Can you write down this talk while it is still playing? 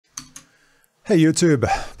Hey YouTube,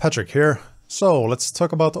 Patrick here. So let's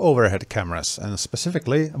talk about overhead cameras and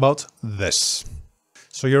specifically about this.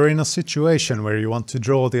 So you're in a situation where you want to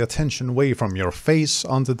draw the attention away from your face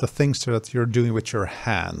onto the things that you're doing with your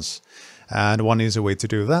hands. And one easy way to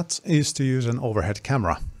do that is to use an overhead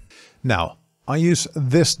camera. Now, I use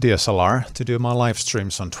this DSLR to do my live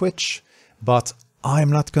streams on Twitch, but I'm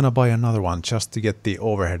not gonna buy another one just to get the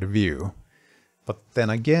overhead view. But then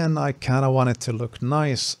again, I kinda want it to look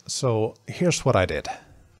nice, so here's what I did.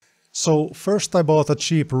 So first I bought a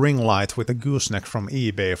cheap ring light with a gooseneck from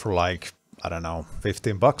eBay for like, I don't know,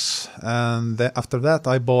 15 bucks. And after that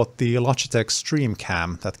I bought the Logitech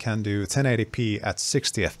StreamCam that can do 1080p at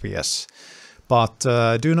 60 FPS. But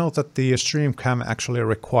do note that the StreamCam actually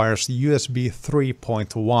requires USB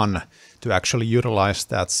 3.1 to actually utilize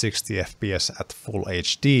that 60 FPS at full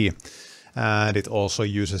HD. And it also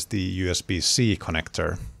uses the USB-C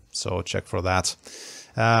connector, so check for that.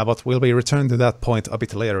 But we'll be returning to that point a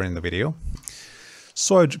bit later in the video.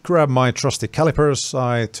 So I grabbed my trusty calipers,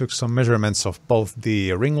 I took some measurements of both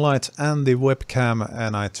the ring light and the webcam,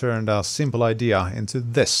 and I turned a simple idea into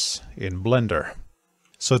this in Blender.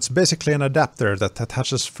 So it's basically an adapter that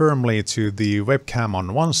attaches firmly to the webcam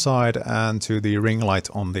on one side and to the ring light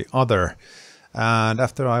on the other. And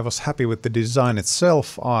after I was happy with the design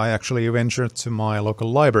itself, I actually ventured to my local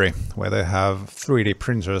library, where they have 3D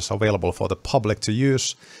printers available for the public to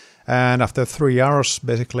use. And after 3 hours,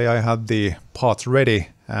 basically I had the part ready,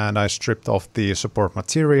 and I stripped off the support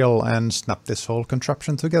material and snapped this whole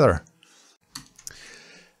contraption together.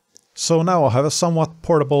 So now I have a somewhat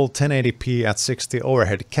portable 1080p at 60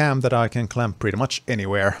 overhead cam that I can clamp pretty much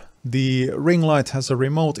anywhere. The ring light has a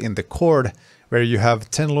remote in the cord, where you have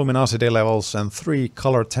 10 luminosity levels and 3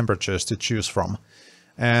 color temperatures to choose from.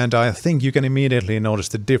 And I think you can immediately notice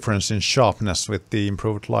the difference in sharpness with the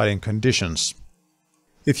improved lighting conditions.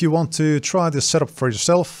 If you want to try this setup for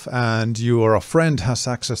yourself and you or a friend has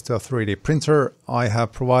access to a 3D printer, I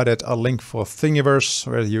have provided a link for Thingiverse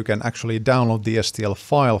where you can actually download the STL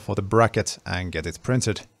file for the bracket and get it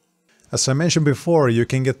printed. As I mentioned before, you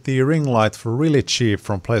can get the ring light for really cheap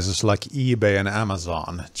from places like eBay and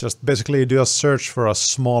Amazon. Just basically do a search for a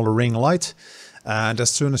small ring light, and as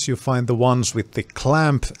soon as you find the ones with the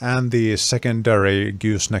clamp and the secondary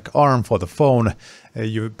gooseneck arm for the phone,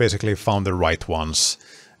 you basically found the right ones.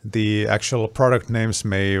 The actual product names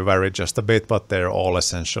may vary just a bit, but they're all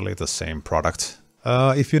essentially the same product.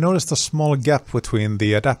 If you noticed a small gap between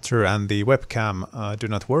the adapter and the webcam, do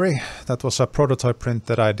not worry. That was a prototype print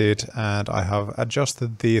that I did, and I have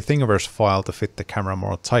adjusted the Thingiverse file to fit the camera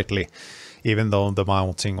more tightly, even though the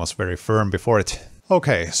mounting was very firm before it.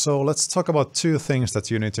 Okay, so let's talk about two things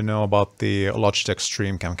that you need to know about the Logitech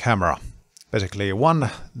StreamCam camera. Basically,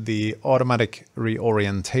 one, the automatic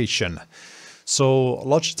reorientation. So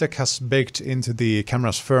Logitech has baked into the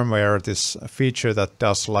camera's firmware this feature that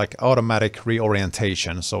does like automatic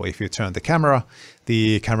reorientation. So if you turn the camera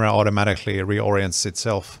automatically reorients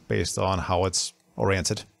itself based on how it's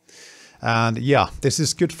oriented. And yeah, this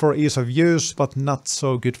is good for ease of use, but not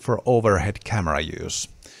so good for overhead camera use.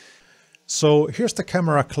 So here's the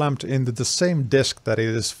camera clamped into the same disc that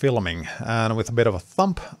it is filming, and with a bit of a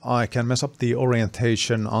thump I can mess up the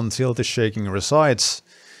orientation until the shaking resides.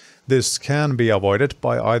 This can be avoided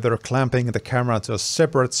by either clamping the camera to a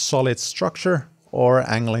separate solid structure or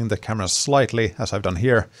angling the camera slightly, as I've done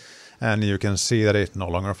here, and you can see that it no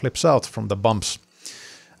longer flips out from the bumps.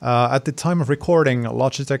 At the time of recording,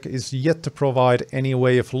 Logitech is yet to provide any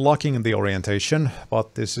way of locking the orientation,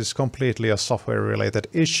 but this is completely a software-related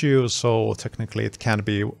issue, so technically it can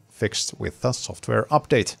be fixed with a software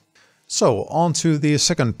update. So, on to the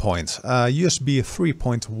second point, USB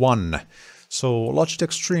 3.1. So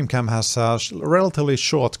Logitech StreamCam has a relatively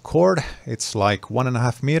short cord, it's like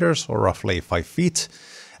 1.5 meters or roughly 5 feet,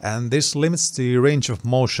 and this limits the range of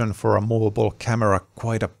motion for a movable camera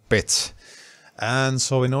quite a bit. And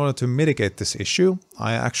so in order to mitigate this issue,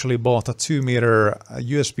 I actually bought a 2 meter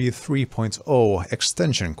USB 3.0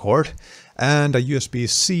 extension cord and a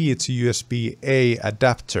USB-C to USB-A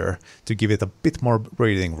adapter to give it a bit more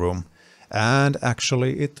breathing room. And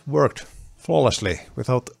actually it worked flawlessly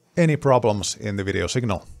without any problems in the video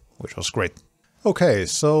signal, which was great. Okay,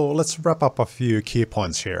 so let's wrap up a few key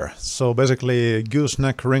points here. So basically,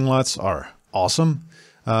 gooseneck ring lights are awesome.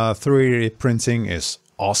 3D printing is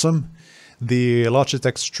awesome. The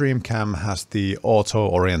Logitech StreamCam has the auto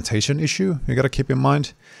orientation issue you gotta keep in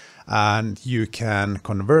mind. And you can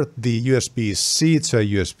convert the USB-C to a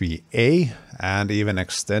USB-A and even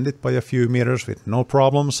extend it by a few meters with no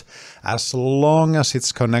problems, as long as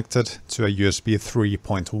it's connected to a USB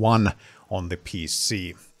 3.1 on the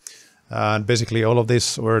PC. And basically all of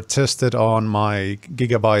these were tested on my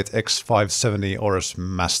Gigabyte X570 Aorus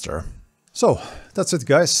Master. So that's it,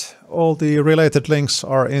 guys. All the related links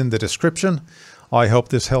are in the description. I hope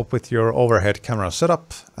this helped with your overhead camera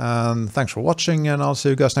setup, and thanks for watching, and I'll see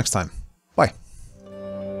you guys next time. Bye.